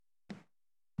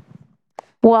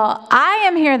Well, I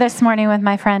am here this morning with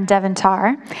my friend Devin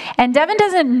Tarr, and Devin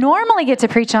doesn't normally get to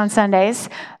preach on Sundays,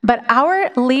 but our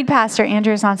lead pastor,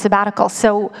 Andrew, is on sabbatical.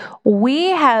 So we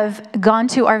have gone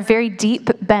to our very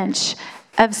deep bench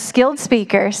of skilled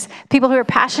speakers, people who are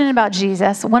passionate about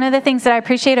Jesus. One of the things that I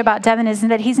appreciate about Devin is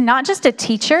that he's not just a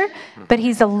teacher, but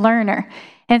he's a learner.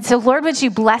 And so, Lord, would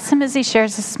you bless him as he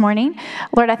shares this morning?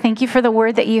 Lord, I thank you for the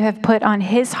word that you have put on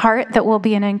his heart that will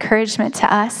be an encouragement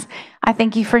to us. I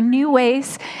thank you for new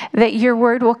ways that your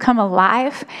word will come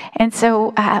alive. And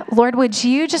so, Lord, would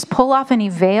you just pull off any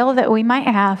veil that we might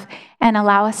have and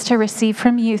allow us to receive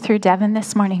from you through Devin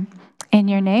this morning. In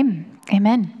your name,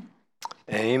 amen.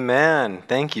 Amen.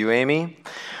 Thank you, Amy.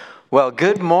 Well,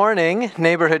 good morning,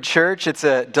 Neighborhood Church. It's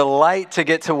a delight to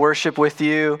get to worship with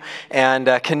you and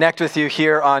connect with you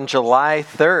here on July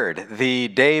 3rd, the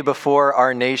day before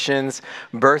our nation's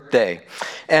birthday.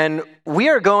 And we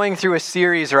are going through a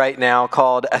series right now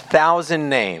called 1,000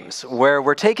 Names, where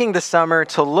we're taking the summer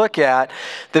to look at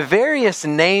the various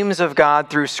names of God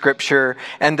through Scripture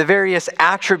and the various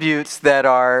attributes that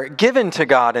are given to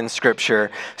God in Scripture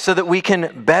so that we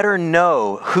can better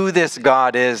know who this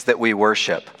God is that we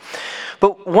worship.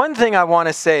 But one thing I want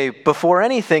to say before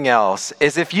anything else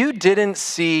is if you didn't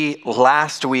see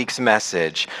last week's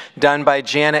message done by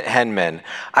Janet Henman,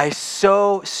 I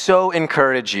so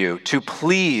encourage you to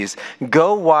please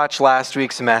go watch last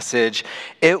week's message.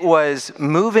 It was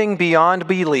moving beyond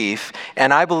belief,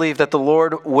 and I believe that the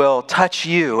Lord will touch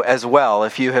you as well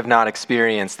if you have not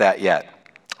experienced that yet.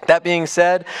 That being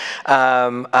said,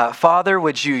 Father,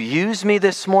 would you use me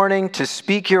this morning to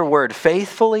speak your word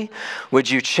faithfully?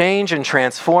 Would you change and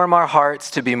transform our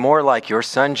hearts to be more like your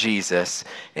Son, Jesus?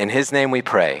 In his name we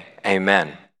pray.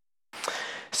 Amen.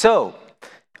 So,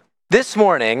 this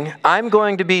morning, I'm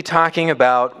going to be talking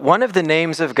about one of the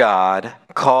names of God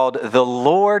called the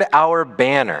Lord our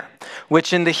Banner,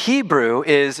 which in the Hebrew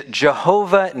is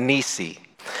Jehovah Nissi.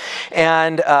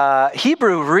 And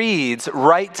Hebrew reads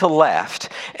right to left.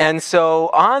 And so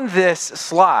on this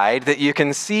slide that you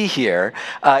can see here,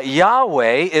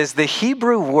 Yahweh is the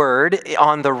Hebrew word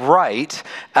on the right,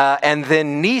 and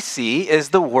then Nissi is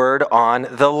the word on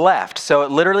the left. So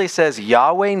it literally says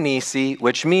Yahweh Nissi,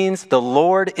 which means the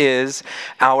Lord is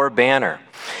our banner.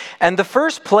 And the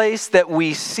first place that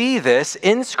we see this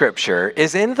in Scripture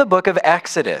is in the book of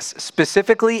Exodus,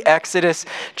 specifically Exodus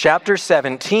chapter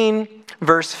 17,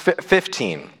 verse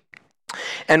 15.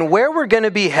 And where we're going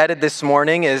to be headed this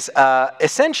morning is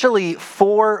essentially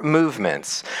four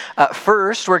movements.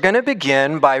 First, we're going to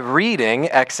begin by reading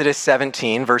Exodus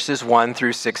 17, verses 1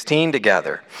 through 16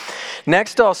 together.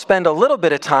 Next, I'll spend a little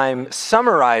bit of time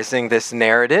summarizing this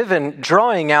narrative and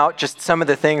drawing out just some of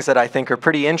the things that I think are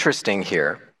pretty interesting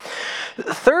here.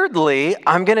 Thirdly,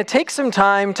 I'm going to take some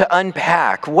time to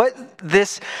unpack what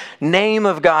this name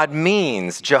of God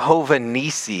means, Jehovah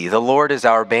Nissi, the Lord is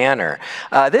our banner.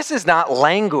 This is not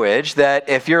language that,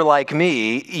 if you're like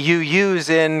me, you use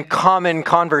in common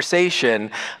conversation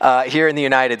here in the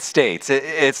United States.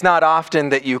 It's not often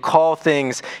that you call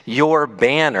things your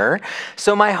banner.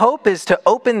 So my hope is to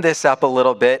open this up a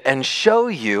little bit and show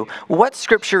you what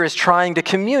Scripture is trying to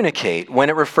communicate when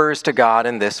it refers to God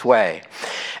in this way.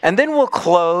 And then we'll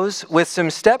close with some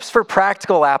steps for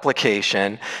practical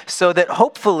application so that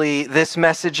hopefully this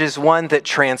message is one that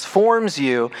transforms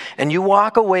you and you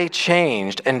walk away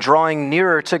changed and drawing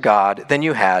nearer to God than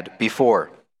you had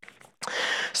before.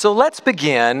 So let's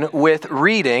begin with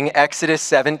reading Exodus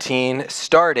 17,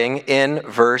 starting in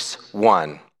verse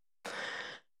 1.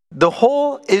 The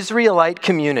whole Israelite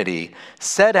community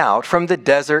set out from the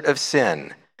desert of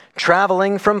Sin,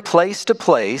 traveling from place to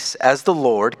place as the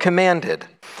Lord commanded.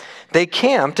 They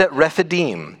camped at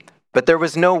Rephidim, but there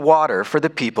was no water for the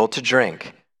people to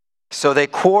drink. So they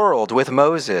quarreled with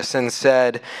Moses and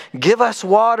said, "Give us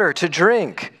water to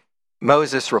drink."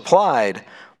 Moses replied,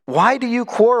 "Why do you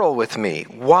quarrel with me?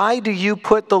 Why do you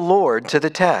put the Lord to the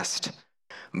test?"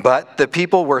 But the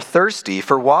people were thirsty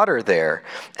for water there,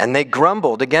 and they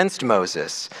grumbled against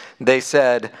Moses. They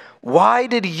said, "Why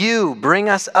did you bring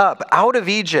us up out of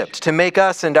Egypt to make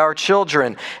us and our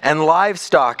children and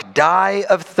livestock die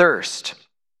of thirst?"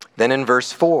 Then in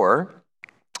verse 4,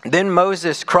 then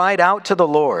Moses cried out to the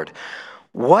Lord,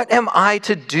 "What am I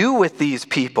to do with these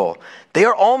people? They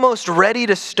are almost ready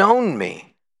to stone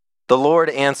me." The Lord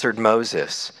answered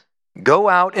Moses, "Go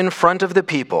out in front of the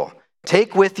people.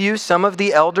 Take with you some of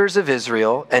the elders of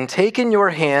Israel, and take in your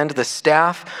hand the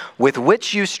staff with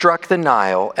which you struck the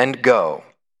Nile, and go.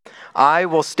 I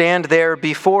will stand there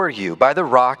before you by the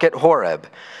rock at Horeb.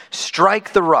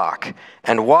 Strike the rock,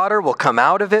 and water will come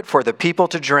out of it for the people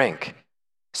to drink."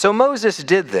 So Moses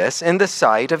did this in the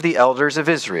sight of the elders of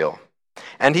Israel.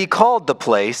 And he called the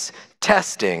place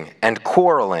Testing and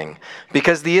Quarreling,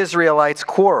 because the Israelites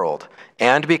quarreled,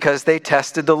 and because they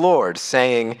tested the Lord,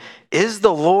 saying, "Is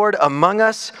the Lord among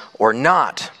us or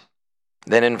not?"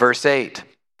 Then in verse 8,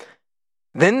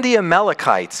 then the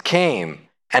Amalekites came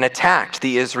and attacked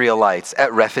the Israelites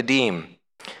at Rephidim.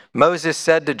 Moses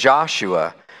said to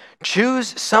Joshua,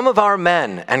 "Choose some of our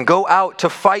men and go out to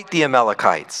fight the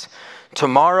Amalekites.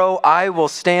 Tomorrow I will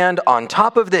stand on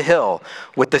top of the hill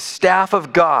with the staff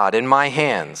of God in my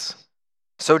hands."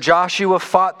 So Joshua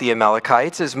fought the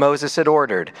Amalekites as Moses had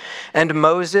ordered, and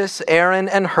Moses, Aaron,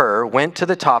 and Hur went to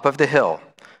the top of the hill.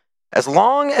 As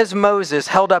long as Moses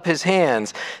held up his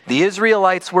hands, the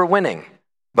Israelites were winning,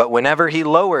 but whenever he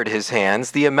lowered his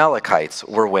hands, the Amalekites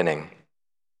were winning.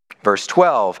 Verse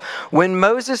 12, when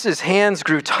Moses' hands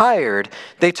grew tired,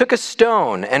 they took a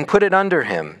stone and put it under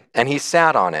him, and he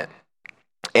sat on it.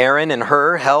 Aaron and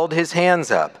Hur held his hands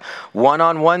up, one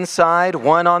on one side,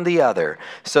 one on the other,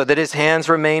 so that his hands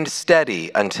remained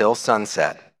steady until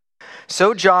sunset.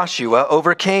 So Joshua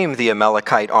overcame the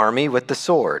Amalekite army with the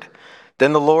sword.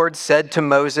 Then the Lord said to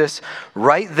Moses,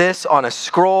 "Write this on a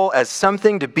scroll as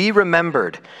something to be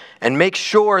remembered, and make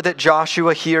sure that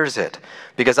Joshua hears it,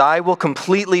 because I will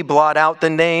completely blot out the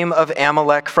name of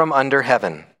Amalek from under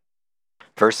heaven."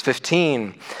 Verse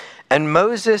 15, and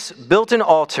Moses built an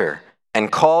altar and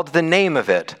called the name of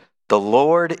it, "The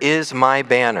Lord is my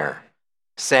banner,"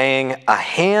 saying, "A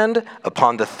hand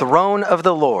upon the throne of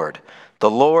the Lord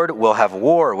will have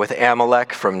war with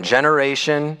Amalek from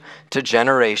generation to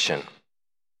generation."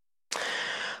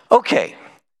 Okay,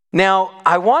 now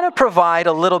I want to provide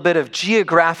a little bit of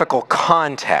geographical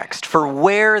context for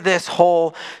where this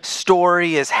whole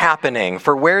story is happening,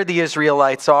 for where the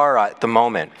Israelites are at the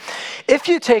moment. If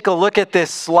you take a look at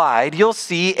this slide, you'll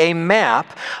see a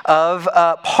map of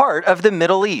part of the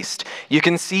Middle East. You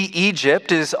can see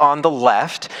Egypt is on the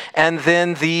left, and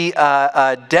then the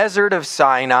desert of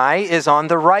Sinai is on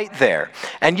the right there.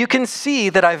 And you can see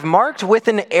that I've marked with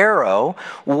an arrow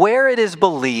where it is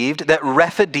believed that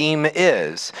Rephidim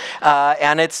is.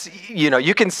 And it's,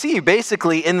 you can see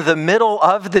basically in the middle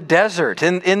of the desert,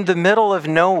 in the middle of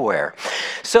nowhere.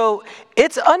 So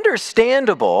it's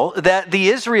understandable that the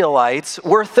Israelites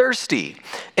were thirsty.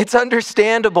 It's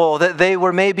understandable that they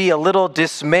were maybe a little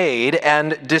dismayed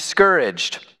and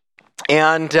discouraged.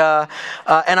 And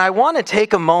I want to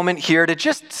take a moment here to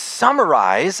just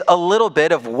summarize a little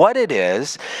bit of what it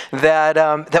is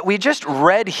that we just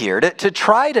read here, to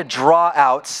try to draw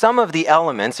out some of the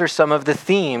elements or some of the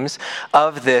themes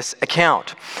of this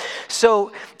account.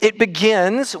 So it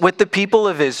begins with the people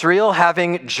of Israel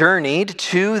having journeyed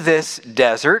to this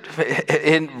desert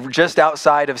just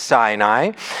outside of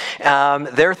Sinai.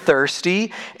 They're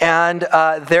thirsty, and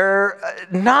they're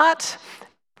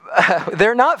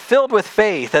not filled with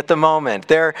faith at the moment.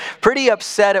 They're pretty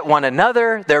upset at one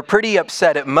another. They're pretty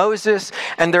upset at Moses.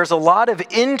 And there's a lot of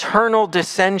internal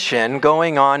dissension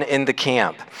going on in the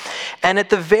camp. And at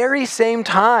the very same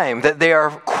time that they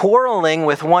are quarreling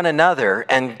with one another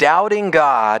and doubting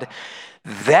God,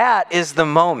 that is the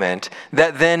moment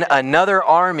that then another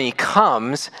army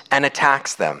comes and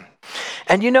attacks them.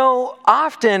 And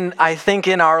often I think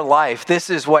in our life, this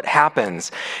is what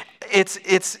happens.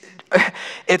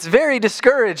 It's very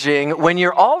discouraging when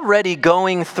you're already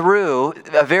going through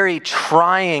a very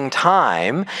trying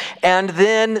time, and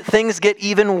then things get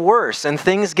even worse and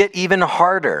things get even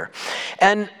harder.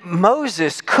 And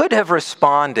Moses could have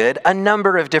responded a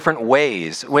number of different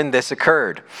ways when this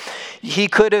occurred. He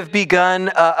could have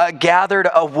gathered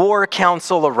a war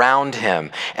council around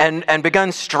him and begun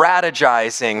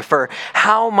strategizing for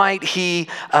how might he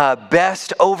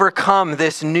best overcome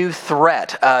this new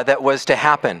threat that was to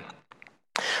happen.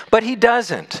 But he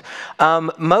doesn't.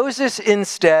 Moses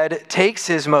instead takes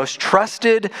his most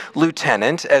trusted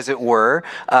lieutenant, as it were,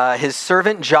 his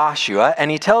servant Joshua, and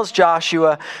he tells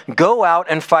Joshua, "Go out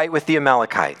and fight with the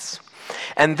Amalekites."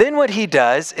 And then what he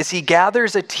does is he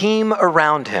gathers a team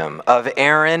around him of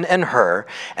Aaron and Hur,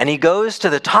 and he goes to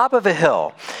the top of a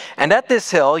hill. And at this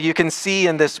hill, you can see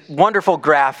in this wonderful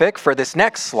graphic for this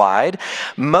next slide,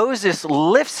 Moses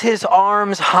lifts his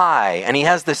arms high, and he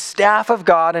has the staff of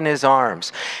God in his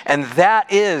arms. And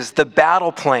that is the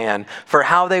battle plan for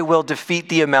how they will defeat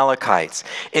the Amalekites.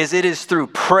 It is through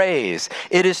praise.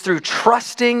 It is through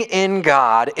trusting in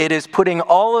God. It is putting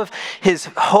all of his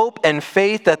hope and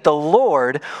faith that the Lord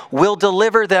will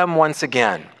deliver them once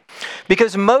again.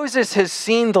 Because Moses has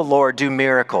seen the Lord do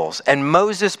miracles, and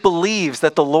Moses believes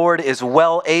that the Lord is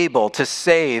well able to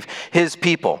save his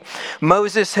people.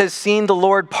 Moses has seen the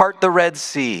Lord part the Red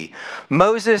Sea.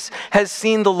 Moses has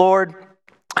seen the Lord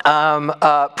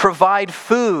provide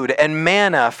food and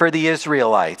manna for the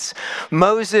Israelites.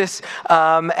 Moses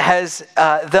has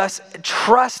thus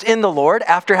trust in the Lord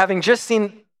after having just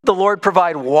seen the Lord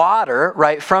provide water,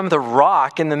 right, from the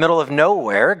rock in the middle of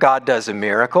nowhere. God does a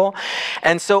miracle.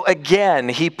 And so again,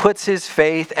 he puts his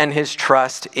faith and his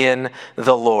trust in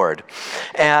the Lord.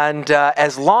 And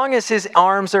as long as his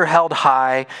arms are held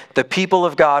high, the people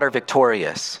of God are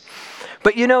victorious.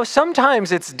 But you know,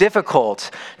 sometimes it's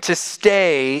difficult to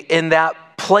stay in that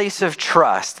place of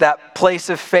trust, that place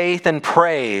of faith and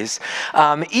praise,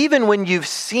 even when you've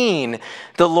seen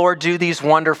the Lord do these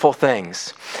wonderful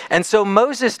things. And so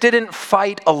Moses didn't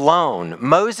fight alone.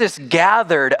 Moses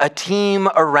gathered a team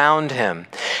around him.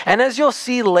 And as you'll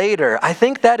see later, I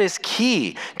think that is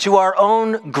key to our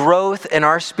own growth in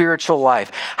our spiritual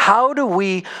life. How do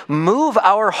we move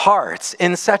our hearts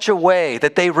in such a way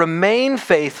that they remain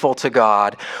faithful to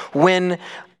God when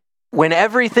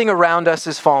everything around us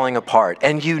is falling apart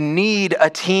and you need a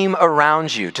team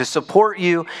around you to support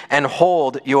you and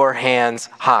hold your hands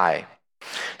high?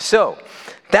 So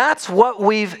that's what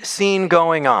we've seen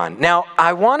going on. Now,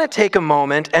 I want to take a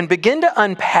moment and begin to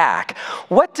unpack,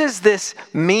 what does this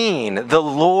mean? The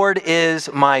Lord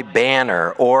is my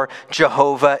banner, or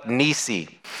Jehovah Nissi.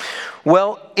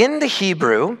 Well, in the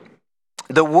Hebrew,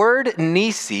 the word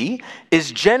Nissi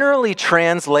is generally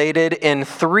translated in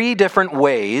three different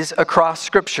ways across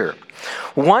Scripture.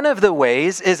 One of the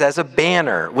ways is as a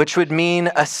banner, which would mean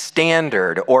a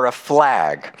standard or a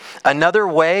flag. Another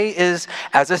way is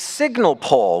as a signal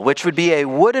pole, which would be a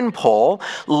wooden pole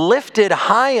lifted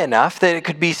high enough that it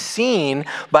could be seen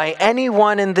by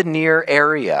anyone in the near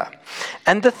area.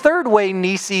 And the third way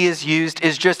Nissi is used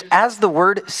is just as the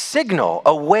word signal,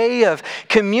 a way of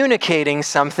communicating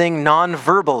something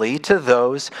non-verbally to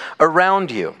those around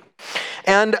you.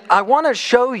 And I want to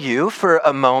show you for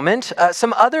a moment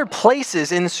some other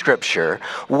places in Scripture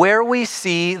where we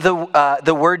see the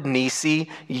word Nissi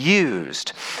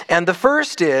used. And the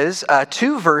first is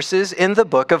 2 verses in the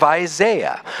book of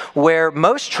Isaiah, where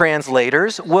most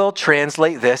translators will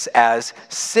translate this as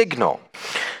signal.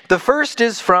 The first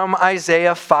is from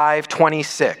Isaiah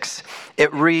 5:26.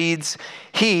 It reads,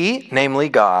 "He," namely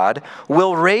God,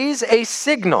 "will raise a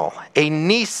signal, a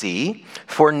Nissi,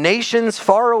 for nations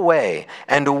far away,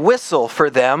 and whistle for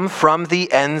them from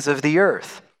the ends of the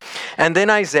earth." And then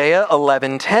Isaiah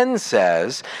 11:10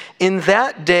 says, "In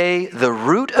that day the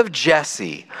root of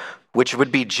Jesse," which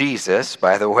would be Jesus,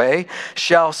 by the way,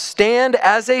 "shall stand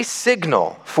as a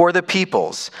signal for the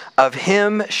peoples. Of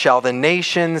him shall the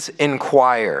nations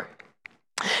inquire."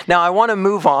 Now, I want to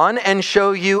move on and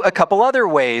show you a couple other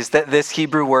ways that this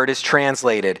Hebrew word is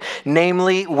translated,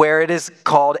 namely where it is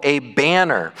called a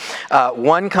banner.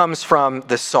 One comes from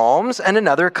the Psalms and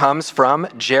another comes from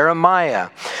Jeremiah.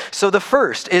 So the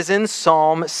first is in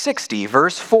Psalm 60,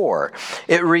 verse 4.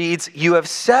 It reads, "You have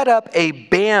set up a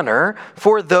banner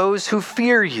for those who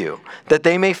fear you, that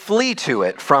they may flee to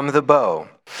it from the bow."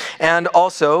 And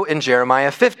also in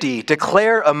Jeremiah 50,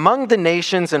 "Declare among the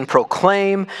nations and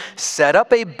proclaim, set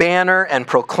up a banner and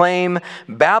proclaim,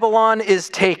 Babylon is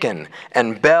taken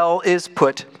and Bel is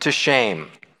put to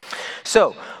shame."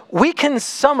 So we can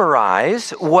summarize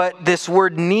what this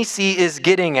word Nissi is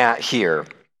getting at here.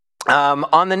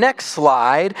 On the next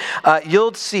slide,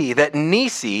 you'll see that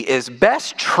Nissi is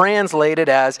best translated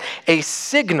as a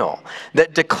signal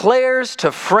that declares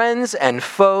to friends and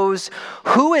foes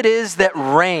who it is that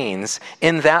reigns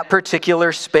in that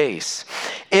particular space.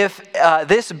 If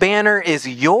this banner is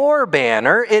your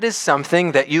banner, it is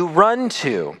something that you run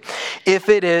to. If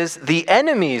it is the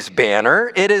enemy's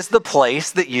banner, it is the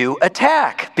place that you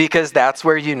attack, because that's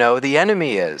where you know the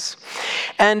enemy is.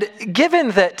 And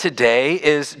given that today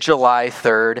is July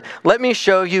 3rd, let me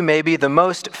show you maybe the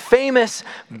most famous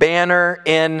banner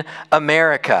in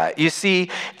America. You see,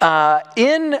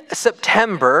 in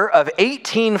September of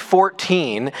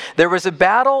 1814, there was a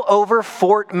battle over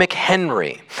Fort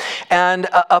McHenry. And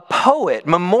a poet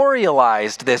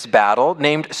memorialized this battle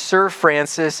named Sir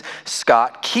Francis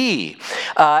Scott Key.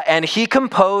 And he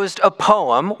composed a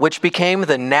poem which became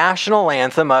the national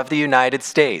anthem of the United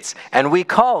States. And we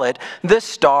call it the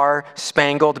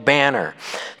Star-Spangled Banner.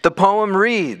 The poem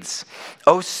reads,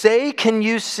 "Oh, say can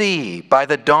you see by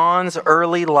the dawn's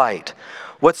early light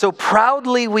what so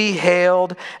proudly we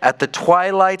hailed at the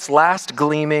twilight's last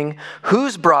gleaming,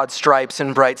 whose broad stripes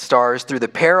and bright stars through the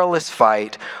perilous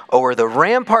fight o'er the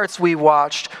ramparts we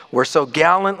watched were so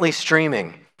gallantly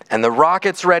streaming. And the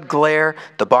rocket's red glare,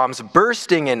 the bombs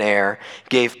bursting in air,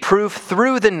 gave proof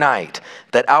through the night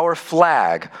that our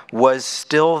flag was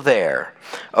still there.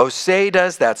 Oh, say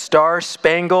does that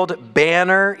star-spangled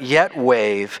banner yet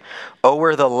wave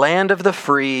o'er the land of the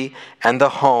free and the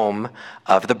home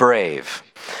of the brave.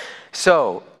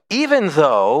 So, even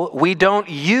though we don't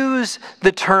use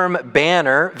the term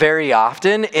banner very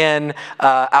often in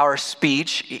our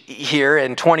speech here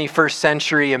in 21st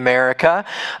century America,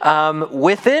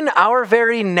 within our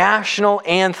very national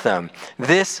anthem,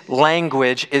 this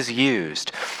language is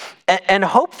used. And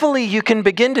hopefully you can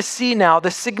begin to see now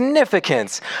the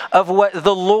significance of what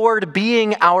the Lord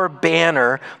being our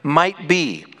banner might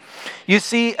be. You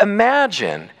see,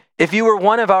 imagine if you were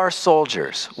one of our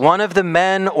soldiers, one of the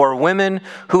men or women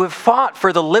who have fought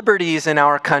for the liberties in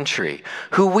our country,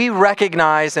 who we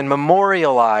recognize and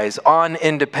memorialize on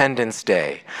Independence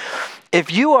Day.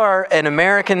 If you are an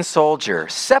American soldier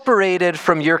separated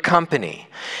from your company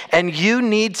and you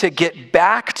need to get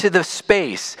back to the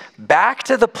space, back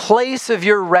to the place of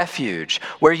your refuge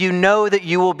where you know that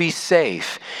you will be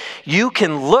safe, you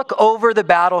can look over the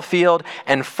battlefield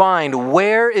and find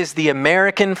where is the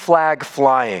American flag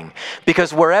flying.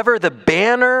 Because wherever the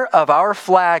banner of our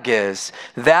flag is,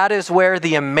 that is where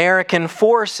the American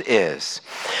force is.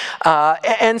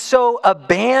 And so a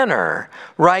banner,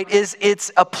 right,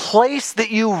 it's a place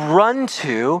that you run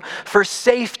to for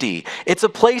safety. It's a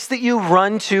place that you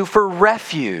run to for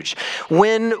refuge.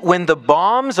 When the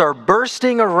bombs are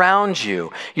bursting around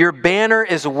you, your banner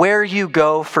is where you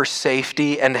go for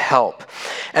safety and help.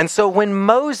 And so when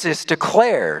Moses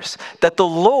declares that the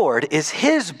Lord is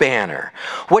his banner,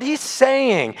 what he's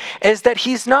saying is that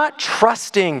he's not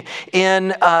trusting in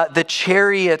the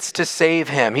chariots to save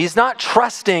him. He's not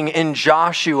trusting in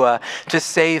Joshua to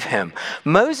save him.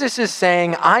 Moses is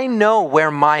saying, I know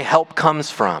where my help comes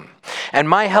from. And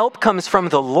my help comes from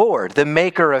the Lord, the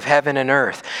maker of heaven and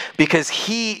earth, because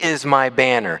he is my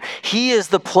banner. He is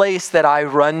the place that I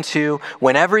run to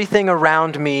when everything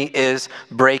around me is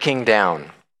breaking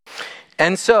down.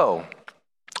 And so,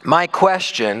 my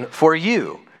question for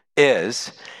you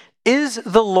is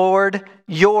the Lord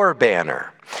your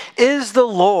banner? Is the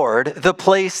Lord the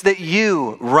place that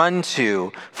you run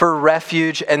to for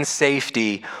refuge and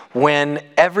safety when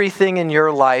everything in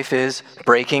your life is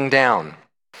breaking down?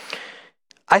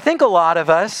 I think a lot of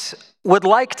us would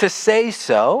like to say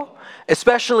so,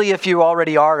 especially if you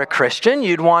already are a Christian.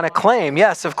 You'd want to claim,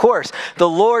 yes, of course, the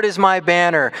Lord is my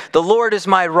banner, the Lord is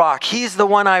my rock, he's the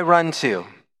one I run to.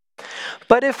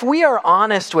 But if we are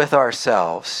honest with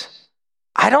ourselves,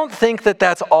 I don't think that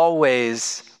that's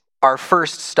always our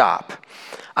first stop.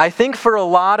 I think for a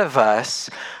lot of us,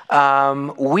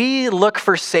 we look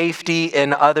for safety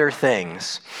in other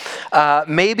things.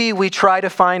 Maybe we try to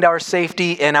find our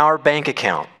safety in our bank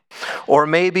account, or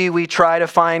maybe we try to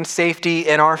find safety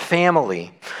in our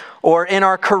family, or in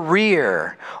our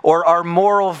career, or our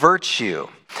moral virtue.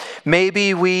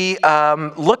 Maybe we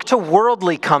look to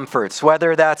worldly comforts,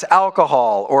 whether that's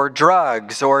alcohol or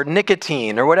drugs or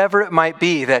nicotine or whatever it might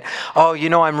be, that, oh,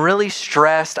 I'm really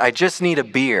stressed, I just need a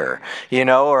beer,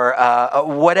 or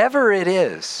whatever it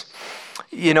is.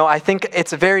 I think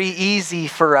it's very easy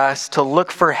for us to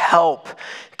look for help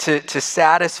to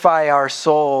satisfy our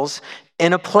souls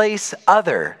in a place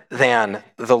other than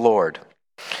the Lord.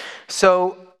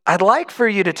 So I'd like for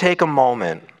you to take a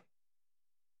moment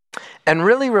and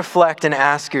really reflect and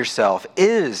ask yourself,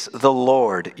 is the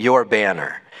Lord your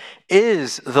banner?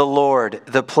 Is the Lord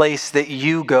the place that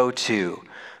you go to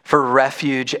for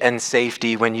refuge and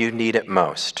safety when you need it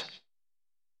most?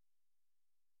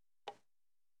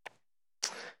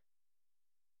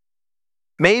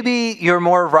 Maybe you're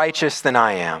more righteous than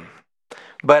I am,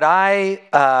 but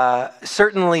I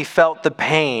certainly felt the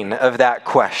pain of that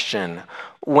question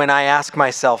when I asked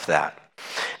myself that.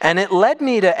 And it led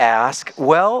me to ask,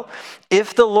 well,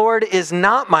 if the Lord is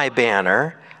not my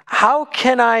banner, how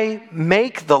can I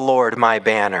make the Lord my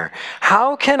banner?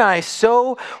 How can I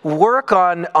so work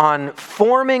on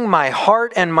forming my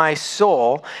heart and my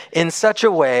soul in such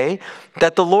a way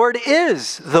that the Lord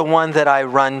is the one that I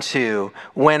run to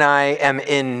when I am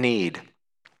in need?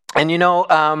 And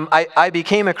I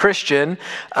became a Christian.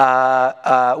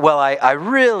 I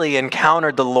really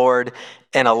encountered the Lord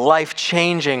in a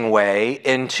life-changing way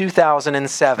in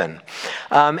 2007.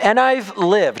 And I've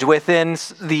lived within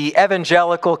the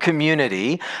evangelical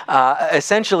community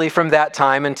essentially from that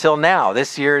time until now.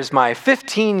 This year is my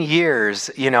 15 years,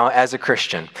 as a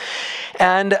Christian.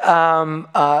 And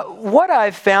what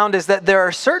I've found is that there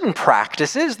are certain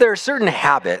practices, there are certain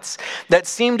habits that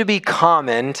seem to be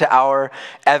common to our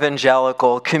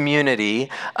evangelical community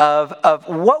of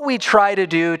what we try to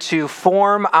do to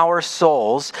form our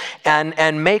souls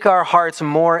and make our hearts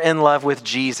more in love with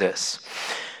Jesus.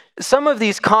 Some of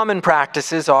these common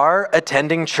practices are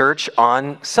attending church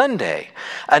on Sunday.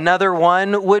 Another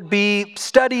one would be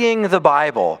studying the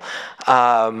Bible.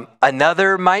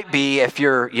 Another might be, if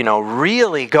you're,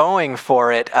 really going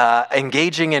for it,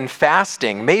 engaging in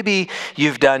fasting. Maybe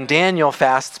you've done Daniel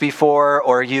fasts before,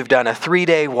 or you've done a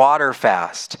 3-day water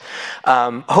fast.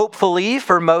 Hopefully,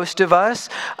 for most of us,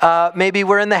 maybe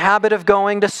we're in the habit of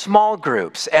going to small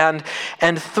groups. And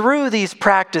through these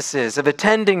practices of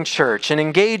attending church and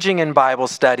engaging in Bible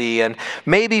study and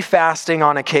maybe fasting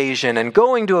on occasion and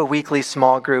going to a weekly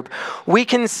small group, we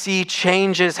can see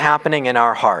changes happening in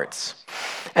our hearts.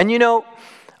 And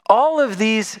all of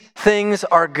these things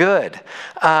are good.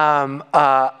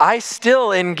 I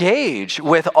still engage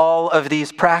with all of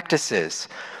these practices.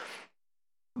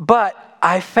 But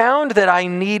I found that I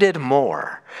needed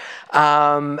more.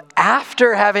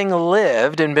 After having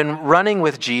lived and been running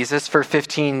with Jesus for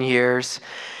 15 years,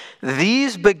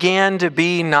 these began to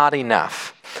be not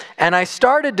enough. And I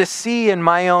started to see in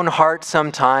my own heart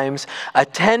sometimes a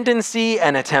tendency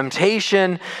and a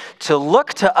temptation to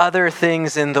look to other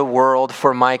things in the world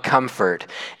for my comfort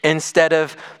instead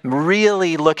of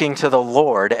really looking to the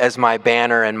Lord as my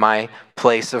banner and my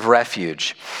place of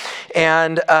refuge.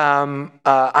 And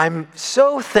I'm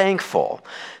so thankful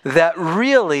that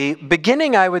really,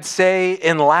 beginning, I would say,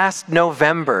 in last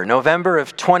November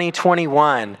of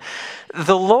 2021,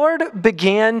 the Lord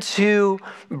began to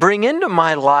bring into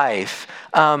my life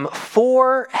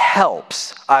 4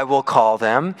 helps, I will call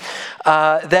them,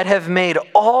 that have made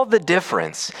all the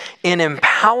difference in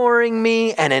empowering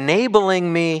me and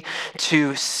enabling me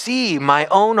to see my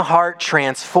own heart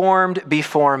transformed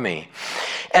before me.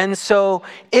 And so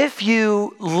if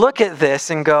you look at this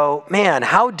and go, man,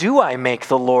 how do I make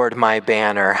the Lord my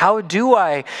banner? How do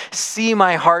I see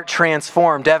my heart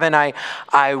transformed? Devin,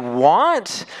 I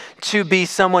want to be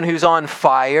someone who's on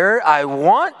fire. I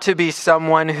want to be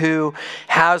someone who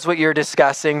has what you're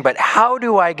discussing, but how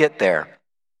do I get there?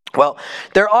 Well,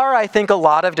 there are, I think, a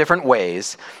lot of different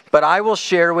ways, but I will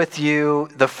share with you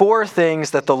the 4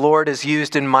 things that the Lord has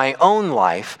used in my own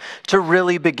life to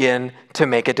really begin to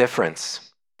make a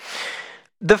difference.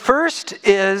 The first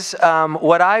is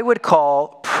what I would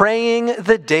call praying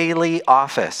the daily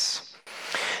office.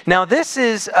 Now, this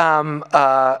is a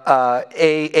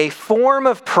form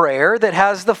of prayer that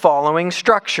has the following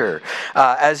structure.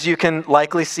 As you can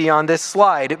likely see on this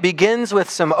slide, it begins with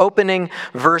some opening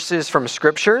verses from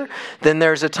Scripture. Then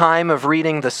there's a time of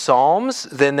reading the Psalms.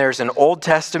 Then there's an Old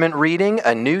Testament reading,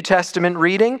 a New Testament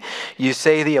reading. You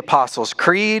say the Apostles'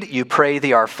 Creed. You pray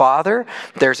the Our Father.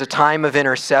 There's a time of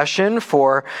intercession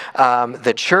for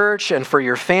the church and for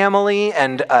your family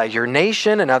and your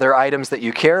nation and other items that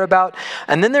you care about.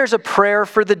 And then there's a prayer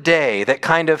for the day that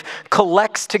kind of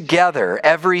collects together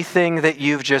everything that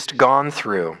you've just gone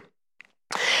through.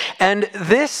 And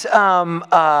this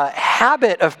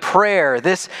habit of prayer,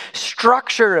 this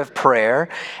structure of prayer,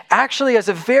 actually has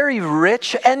a very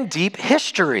rich and deep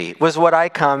history, was what I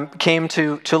came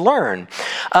to learn.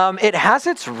 It has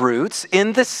its roots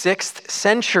in the 6th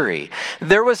century.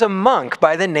 There was a monk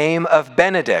by the name of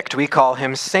Benedict. We call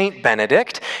him Saint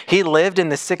Benedict. He lived in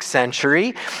the 6th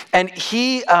century, and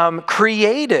he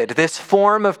created this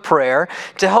form of prayer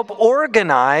to help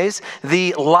organize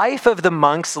the life of the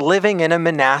monks living in a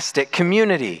monastic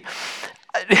community.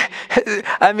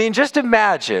 I mean, just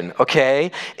imagine,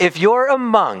 okay, if you're a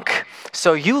monk,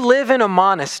 so you live in a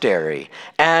monastery,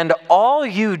 and all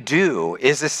you do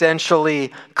is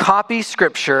essentially copy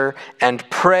Scripture and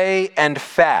pray and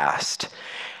fast.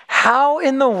 How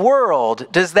in the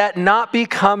world does that not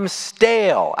become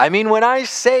stale? I mean, when I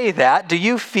say that, do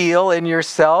you feel in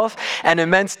yourself an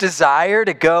immense desire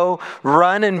to go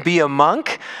run and be a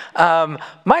monk?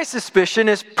 My suspicion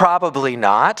is probably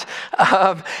not.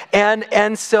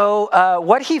 And so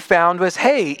what he found was,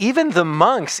 hey, even the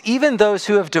monks, even those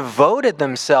who have devoted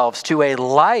themselves to a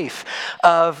life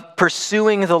of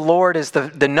pursuing the Lord as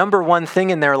the number one thing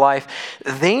in their life,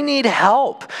 they need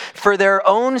help for their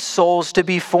own souls to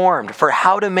be formed transformed for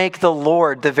how to make the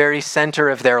Lord the very center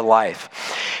of their life.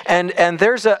 And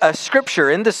there's a scripture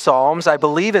in the Psalms, I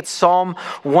believe it's Psalm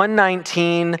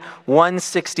 119,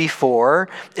 164,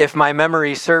 if my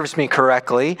memory serves me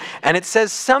correctly, and it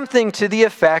says something to the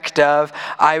effect of,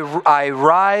 I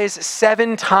rise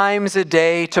 7 times a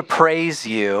day to praise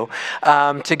you,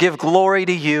 to give glory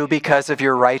to you because of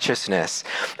your righteousness.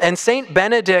 And Saint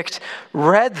Benedict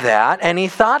read that, and he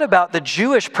thought about the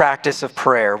Jewish practice of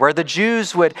prayer, where the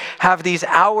Jews would have these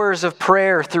hours of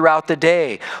prayer throughout the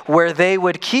day, where they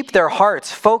would keep their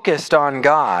hearts focused on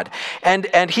God.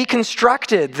 And he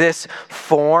constructed this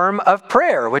form of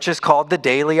prayer, which is called the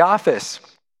daily office.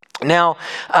 Now,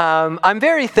 I'm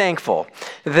very thankful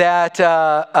that,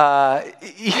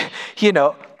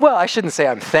 well, I shouldn't say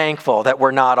I'm thankful that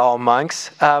we're not all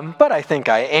monks, but I think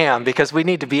I am, because we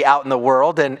need to be out in the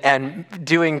world and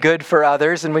doing good for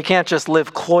others, and we can't just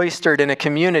live cloistered in a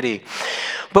community.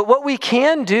 But what we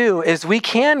can do is we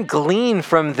can glean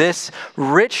from this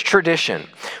rich tradition,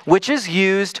 which is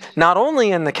used not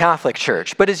only in the Catholic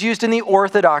Church, but is used in the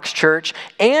Orthodox Church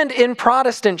and in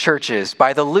Protestant churches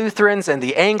by the Lutherans and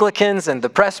the Anglicans and the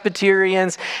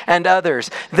Presbyterians and others.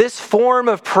 This form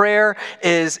of prayer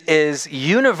is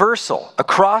universal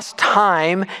across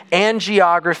time and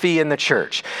geography in the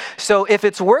church. So if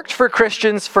it's worked for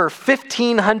Christians for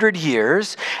 1,500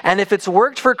 years, and if it's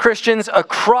worked for Christians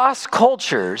across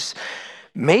cultures,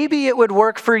 maybe it would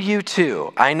work for you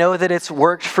too. I know that it's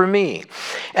worked for me.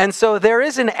 And so there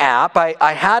is an app,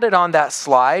 I had it on that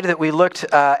slide that we looked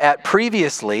at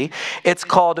previously. It's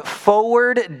called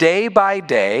Forward Day by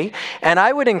Day. And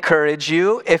I would encourage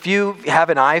you, if you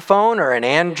have an iPhone or an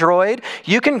Android,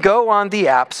 you can go on the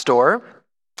App Store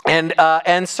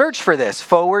and search for this,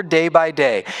 Forward Day by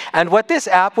Day. And what this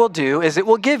app will do is it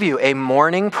will give you a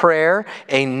morning prayer,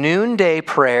 a noonday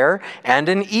prayer, and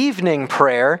an evening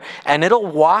prayer, and it'll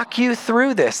walk you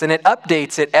through this, and it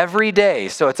updates it every day.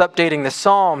 So it's updating the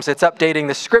Psalms, it's updating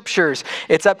the scriptures,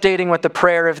 it's updating what the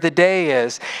prayer of the day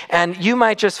is, and you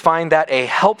might just find that a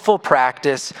helpful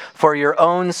practice for your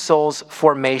own soul's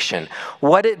formation.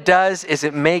 What it does is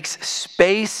it makes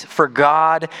space for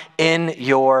God in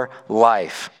your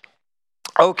life.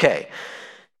 Okay,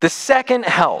 the second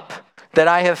help that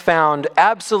I have found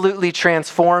absolutely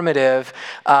transformative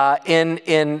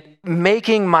in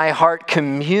making my heart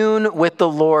commune with the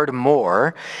Lord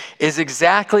more is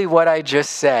exactly what I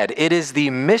just said. It is the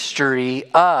mystery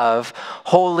of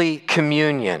Holy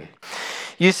Communion.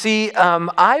 You see,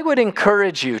 I would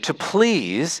encourage you to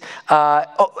please,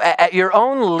 at your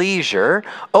own leisure,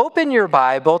 open your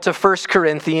Bible to 1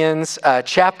 Corinthians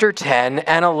chapter 10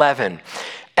 and 11.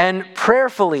 And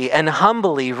prayerfully and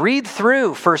humbly read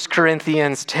through 1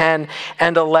 Corinthians 10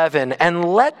 and 11 and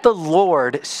let the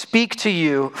Lord speak to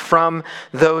you from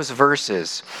those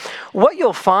verses. What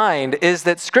you'll find is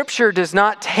that Scripture does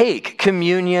not take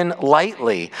communion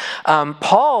lightly.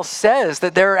 Paul says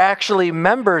that there are actually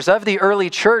members of the early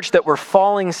church that were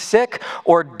falling sick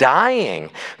or dying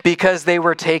because they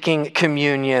were taking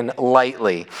communion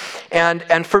lightly.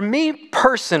 And for me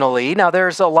personally, now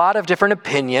there's a lot of different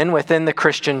opinion within the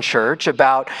Christian church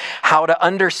about how to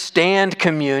understand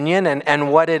communion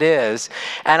and what it is.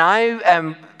 And I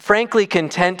am frankly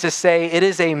content to say it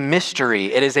is a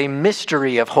mystery. It is a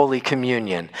mystery of Holy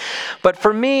Communion. But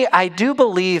for me, I do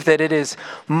believe that it is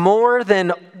more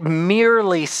than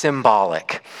merely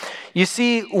symbolic. You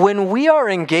see, when we are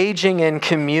engaging in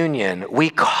communion, we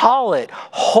call it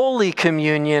Holy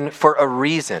Communion for a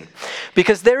reason.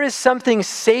 Because there is something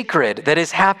sacred that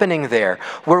is happening there,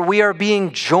 where we are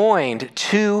being joined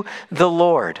to the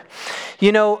Lord.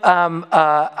 You know,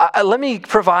 let me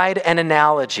provide an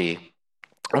analogy.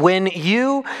 When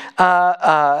you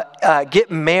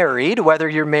get married, whether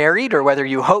you're married or whether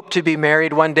you hope to be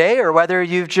married one day or whether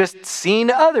you've just seen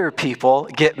other people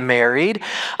get married,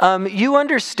 you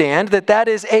understand that that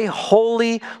is a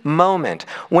holy moment.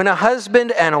 When a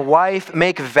husband and a wife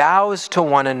make vows to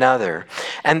one another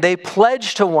and they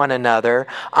pledge to one another,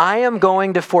 I am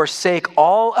going to forsake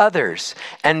all others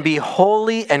and be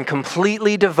wholly and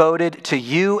completely devoted to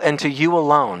you and to you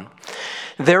alone.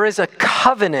 There is a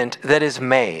covenant that is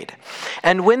made.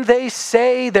 And when they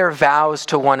say their vows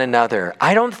to one another,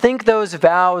 I don't think those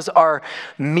vows are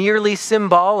merely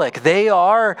symbolic. They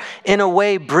are, in a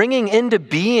way, bringing into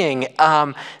being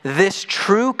this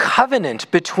true covenant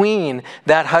between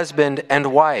that husband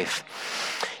and wife.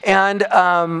 And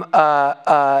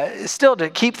still to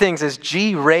keep things as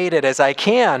G-rated as I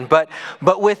can, but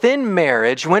within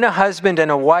marriage, when a husband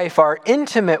and a wife are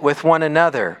intimate with one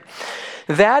another,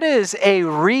 that is a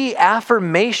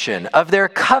reaffirmation of their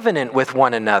covenant with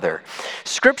one another.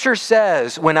 Scripture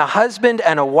says when a husband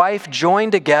and a wife join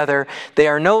together, they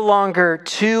are no longer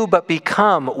two, but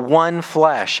become one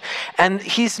flesh. And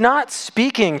he's not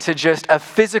speaking to just a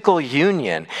physical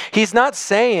union. He's not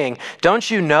saying, don't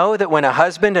you know that when a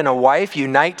husband and a wife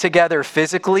unite together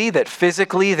physically, that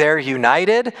physically they're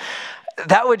united?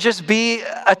 That would just be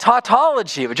a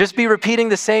tautology. It would just be repeating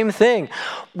the same thing.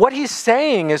 What he's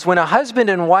saying is when a husband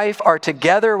and wife are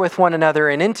together with one another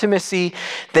in intimacy,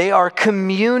 they are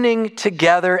communing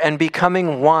together and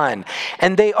becoming one.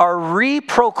 And they are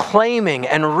reproclaiming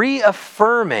and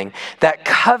reaffirming that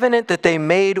covenant that they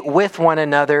made with one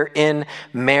another in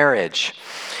marriage.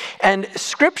 And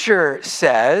Scripture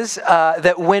says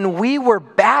that when we were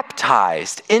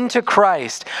baptized into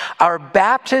Christ, our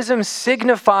baptism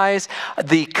signifies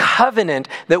the covenant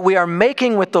that we are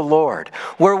making with the Lord,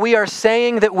 where we are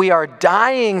saying that we are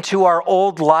dying to our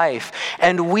old life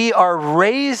and we are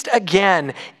raised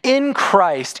again in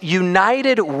Christ,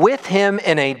 united with him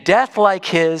in a death like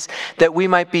his, that we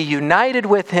might be united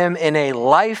with him in a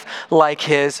life like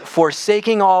his,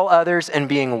 forsaking all others and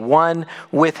being one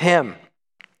with him.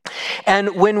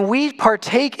 And when we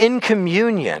partake in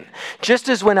communion, just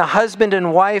as when a husband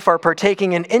and wife are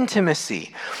partaking in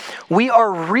intimacy, we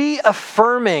are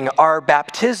reaffirming our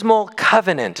baptismal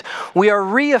covenant. We are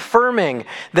reaffirming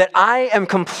that I am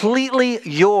completely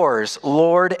yours,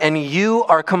 Lord, and you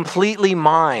are completely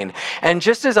mine. And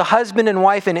just as a husband and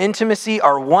wife in intimacy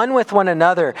are one with one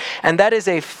another, and that is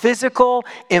a physical,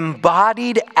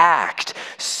 embodied act,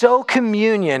 so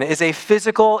communion is a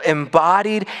physical,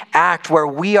 embodied act where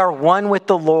we are one with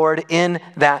the Lord in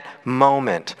that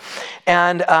moment.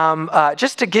 And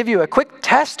just to give you a quick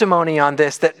testimony on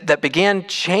this that began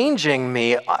changing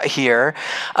me here,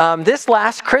 this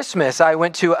last Christmas I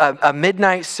went to a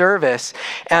midnight service,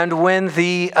 and when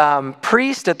the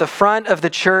priest at the front of the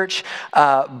church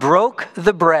broke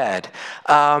the bread,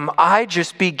 I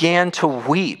just began to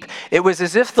weep. It was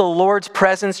as if the Lord's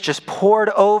presence just poured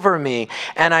over me,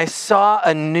 and I saw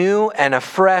anew and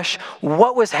afresh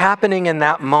what was happening in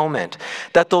that moment,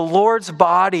 that the Lord's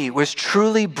body was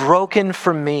truly broken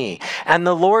for me, and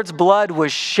the Lord's blood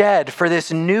was shed for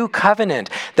this new covenant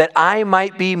that I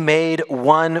might be made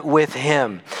one with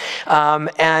him.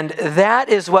 And that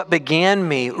is what began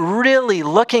me really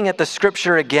looking at the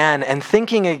scripture again and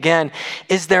thinking again,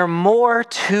 is there more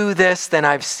to this than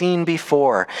I've seen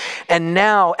before? And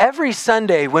now every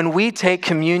Sunday when we take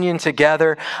communion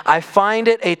together, I find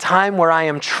it a time where I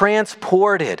am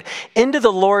transported into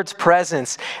the Lord's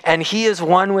presence, and he is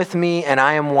one with me and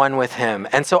I am one with him.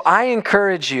 And so I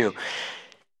encourage you,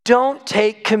 don't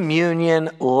take communion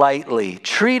lightly.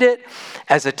 Treat it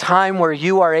as a time where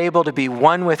you are able to be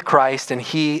one with Christ and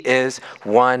he is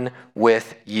one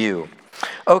with you.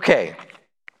 Okay.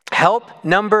 Help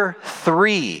number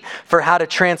 3 for how to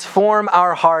transform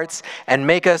our hearts and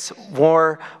make us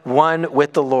more one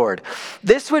with the Lord.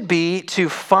 This would be to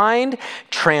find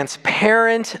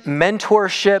transparent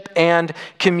mentorship and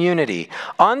community.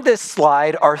 On this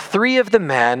slide are 3 of the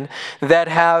men that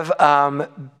have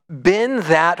been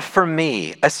that for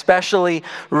me, especially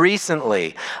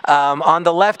recently. On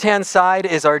the left-hand side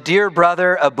is our dear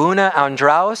brother, Abuna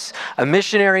Andraus, a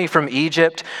missionary from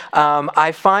Egypt.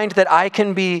 I find that I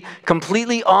can be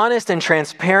completely honest and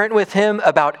transparent with him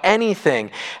about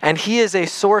anything, and he is a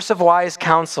source of wise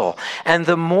counsel. And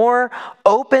the more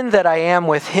open that I am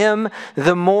with him,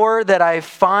 the more that I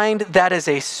find that is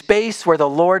a space where the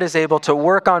Lord is able to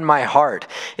work on my heart.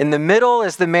 In the middle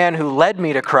is the man who led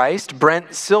me to Christ, Brent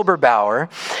Silberbauer,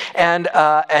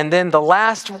 and then the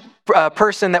last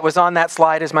person that was on that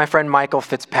slide is my friend Michael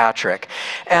Fitzpatrick.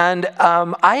 And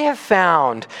I have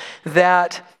found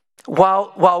that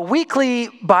while weekly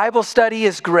Bible study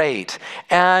is great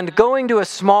and going to a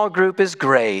small group is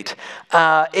great,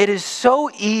 it is so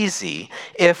easy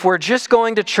if we're just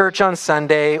going to church on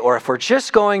Sunday or if we're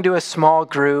just going to a small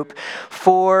group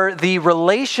for the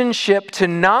relationship to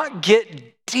not get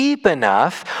deep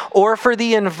enough, or for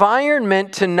the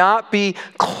environment to not be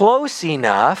close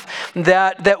enough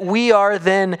that we are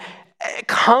then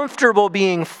comfortable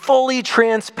being fully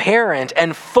transparent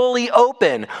and fully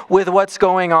open with what's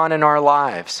going on in our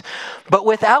lives. But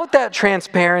without that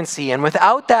transparency and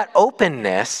without that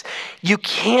openness, you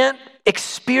can't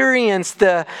experience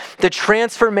the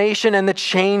transformation and the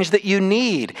change that you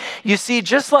need. You see,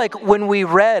 just like when we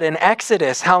read in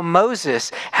Exodus how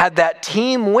Moses had that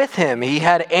team with him, he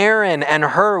had Aaron and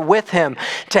Hur with him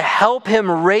to help him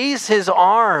raise his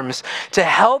arms, to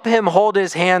help him hold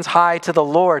his hands high to the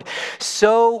Lord.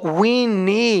 So we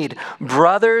need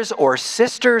brothers or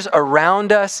sisters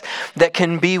around us that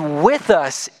can be with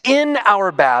us in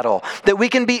our battle, that we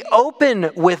can be open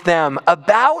with them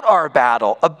about our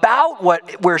battle, about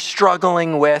what we're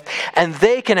struggling with, and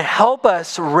they can help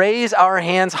us raise our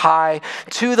hands high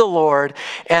to the Lord.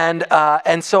 And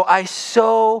so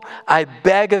I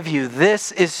beg of you,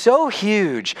 this is so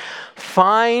huge.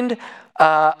 Find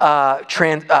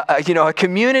a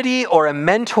community or a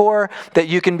mentor that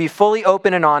you can be fully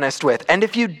open and honest with. And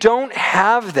if you don't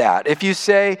have that, if you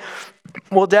say,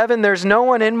 well, Devin, there's no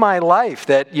one in my life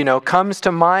that, comes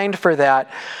to mind for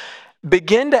that,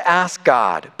 begin to ask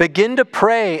God, begin to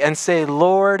pray and say,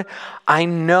 Lord, I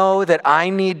know that I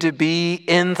need to be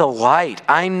in the light.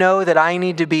 I know that I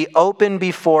need to be open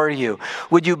before you.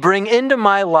 Would you bring into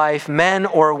my life men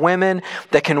or women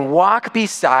that can walk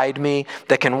beside me,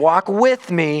 that can walk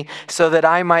with me so that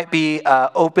I might be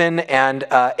open and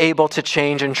able to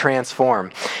change and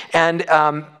transform. And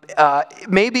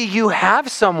maybe you have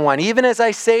someone, even as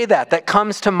I say that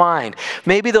comes to mind.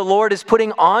 Maybe the Lord is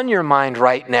putting on your mind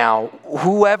right now,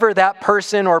 whoever that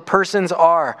person or persons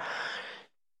are.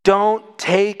 Don't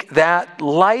take that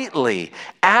lightly.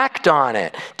 Act on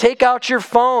it. Take out your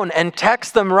phone and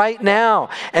text them right now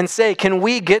and say, can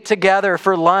we get together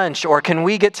for lunch? Or can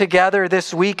we get together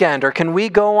this weekend? Or can we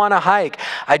go on a hike?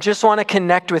 I just want to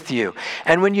connect with you.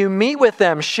 And when you meet with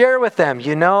them, share with them,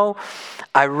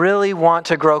 I really want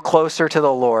to grow closer to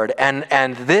the Lord.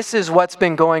 And this is what's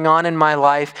been going on in my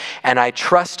life. And I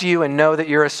trust you and know that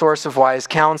you're a source of wise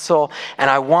counsel.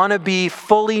 And I want to be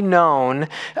fully known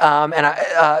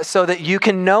so that you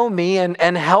can know me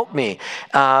and help me.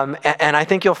 And I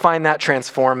think you'll find that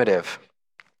transformative.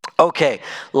 Okay,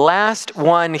 last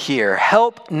one here.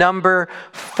 Help number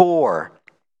 4.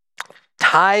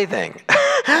 Tithing.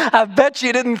 I bet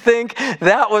you didn't think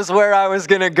that was where I was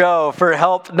going to go for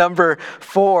help number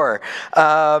 4.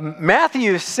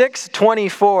 Matthew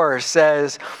 6:24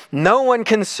 says, no one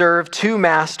can serve 2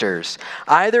 masters.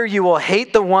 Either you will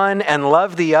hate the one and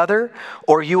love the other,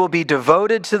 or you will be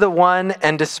devoted to the one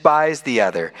and despise the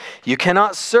other. You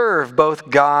cannot serve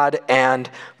both God and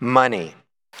money.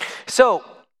 So,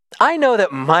 I know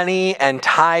that money and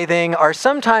tithing are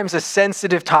sometimes a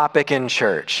sensitive topic in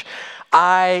church.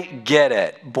 I get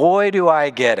it. Boy, do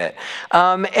I get it.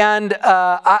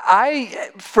 I,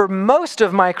 for most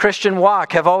of my Christian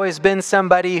walk, have always been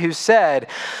somebody who said,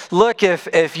 look,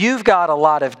 if you've got a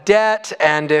lot of debt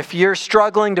and if you're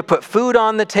struggling to put food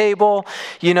on the table,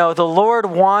 the Lord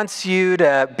wants you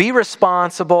to be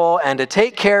responsible and to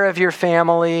take care of your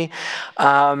family.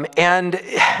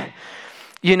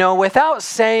 Without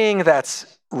saying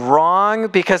that's wrong,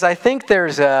 because I think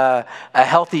there's a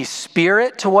healthy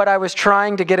spirit to what I was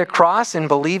trying to get across in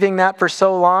believing that for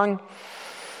so long,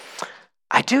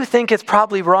 I do think it's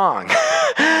probably wrong.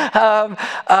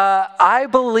 I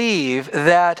believe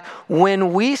that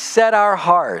when we set our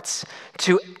hearts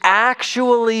to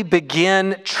actually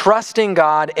begin trusting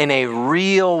God in a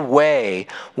real way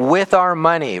with our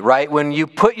money, right? When you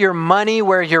put your money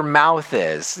where your mouth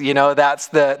is, that's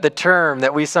the term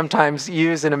that we sometimes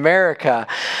use in America.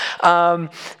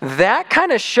 That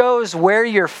kind of shows where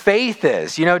your faith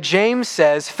is. James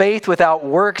says faith without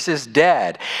works is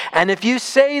dead. And if you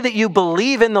say that you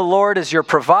believe in the Lord as your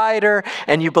provider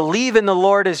and you believe in the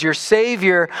Lord as your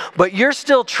Savior, but you're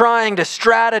still trying to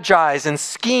strategize and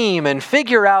scheme and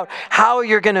figure out how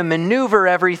you're going to maneuver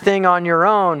everything on your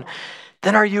own,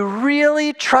 then are you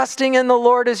really trusting in the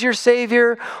Lord as your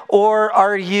Savior? Or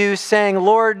are you saying,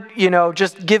 Lord,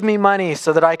 just give me money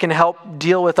so that I can help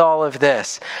deal with all of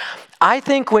this? I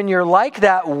think when you're like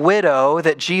that widow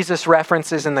that Jesus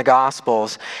references in the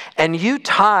Gospels, and you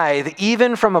tithe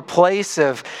even from a place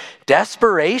of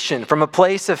desperation, from a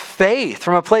place of faith,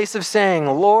 from a place of saying,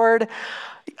 Lord,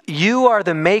 you are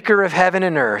the maker of heaven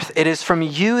and earth. It is from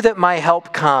you that my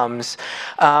help comes.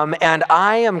 And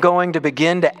I am going to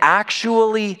begin to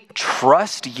actually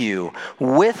trust you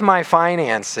with my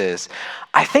finances.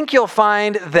 I think you'll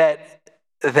find that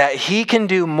that he can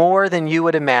do more than you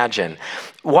would imagine.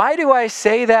 Why do I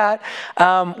say that?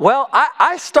 Well,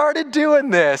 I started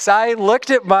doing this. I looked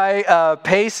at my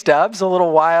pay stubs a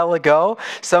little while ago,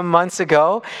 some months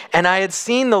ago, and I had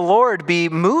seen the Lord be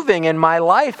moving in my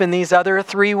life in these other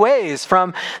three ways,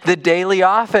 from the daily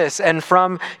office and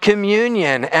from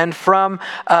communion and from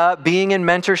being in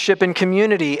mentorship and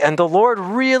community. And the Lord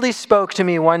really spoke to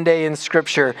me one day in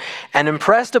Scripture and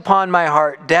impressed upon my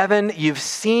heart, Devin, you've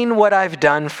seen what I've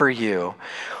done for you.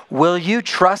 Will you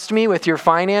trust me with your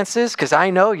finances? Because I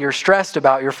know you're stressed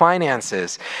about your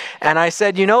finances. And I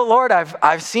said, Lord,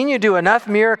 I've seen you do enough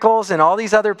miracles in all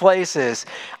these other places.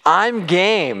 I'm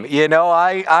game.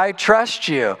 I trust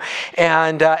you.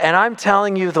 And I'm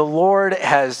telling you, the Lord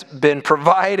has been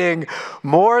providing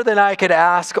more than I could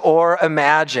ask or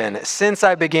imagine since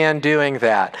I began doing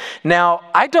that. Now,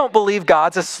 I don't believe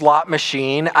God's a slot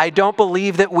machine. I don't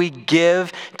believe that we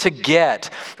give to get.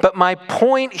 But my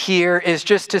point here is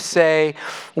just to say,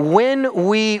 when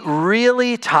we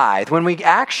really tithe, when we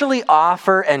actually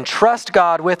offer and trust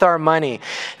God with our money,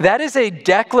 that is a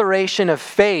declaration of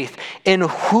faith in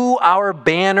who our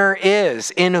banner is,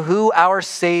 in who our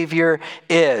Savior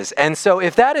is. And so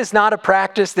if that is not a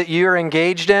practice that you're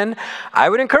engaged in, I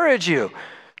would encourage you,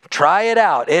 try it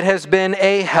out. It has been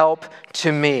a help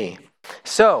to me.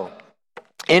 So,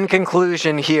 in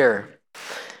conclusion here,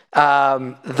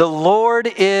 the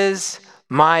Lord is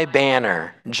my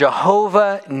banner,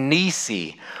 Jehovah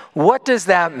Nissi. What does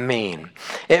that mean?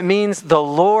 It means the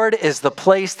Lord is the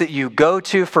place that you go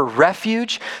to for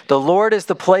refuge. The Lord is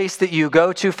the place that you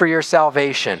go to for your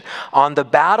salvation. On the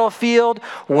battlefield,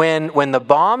 when the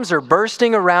bombs are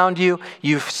bursting around you,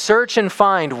 you search and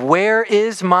find, where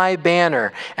is my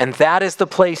banner? And that is the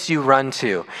place you run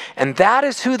to. And that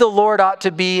is who the Lord ought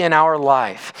to be in our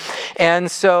life. And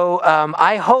so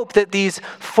I hope that these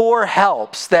 4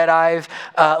 helps that I've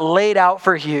laid out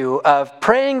for you of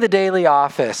praying the daily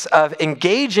office, of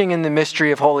engaging in the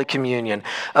mystery of Holy Communion,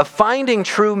 of finding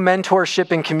true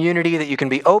mentorship and community that you can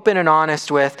be open and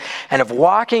honest with, and of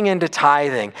walking into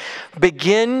tithing,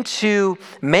 begin to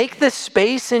make the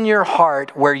space in your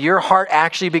heart where your heart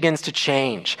actually begins to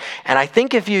change. And I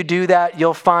think if you do that,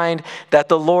 you'll find that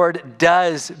the Lord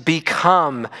does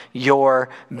become your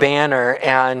banner.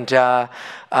 And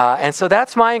so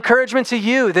that's my encouragement to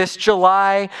you this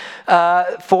July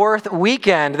 4th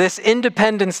weekend, this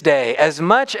Independence Day. As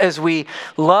much as we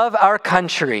love our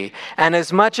country and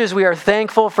as much as we are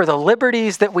thankful for the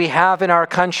liberties that we have in our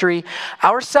country,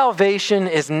 our salvation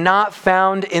is not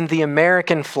found in the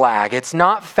American flag. It's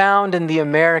not found in the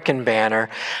American banner.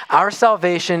 Our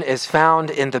salvation is found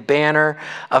in the banner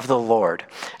of the Lord.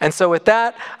 And so with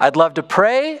that, I'd love to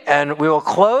pray and we will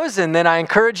close, and then I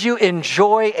encourage you,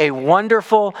 enjoy a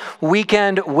wonderful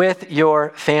weekend with your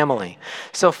family.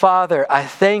 So Father, I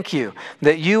thank you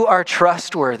that you are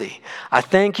trustworthy. I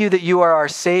thank you that you are our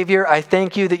Savior. I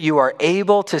thank you that you are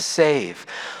able to save.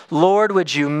 Lord,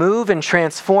 would you move and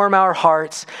transform our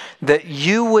hearts, that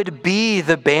you would be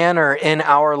the banner in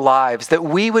our lives, that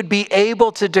we would be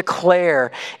able to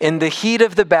declare in the heat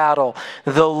of the battle,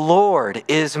 the Lord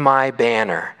is my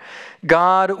banner.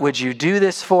 God, would you do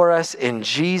this for us in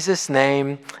Jesus'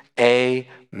 name?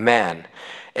 Amen.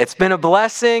 It's been a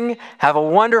blessing. Have a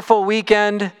wonderful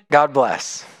weekend. God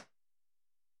bless.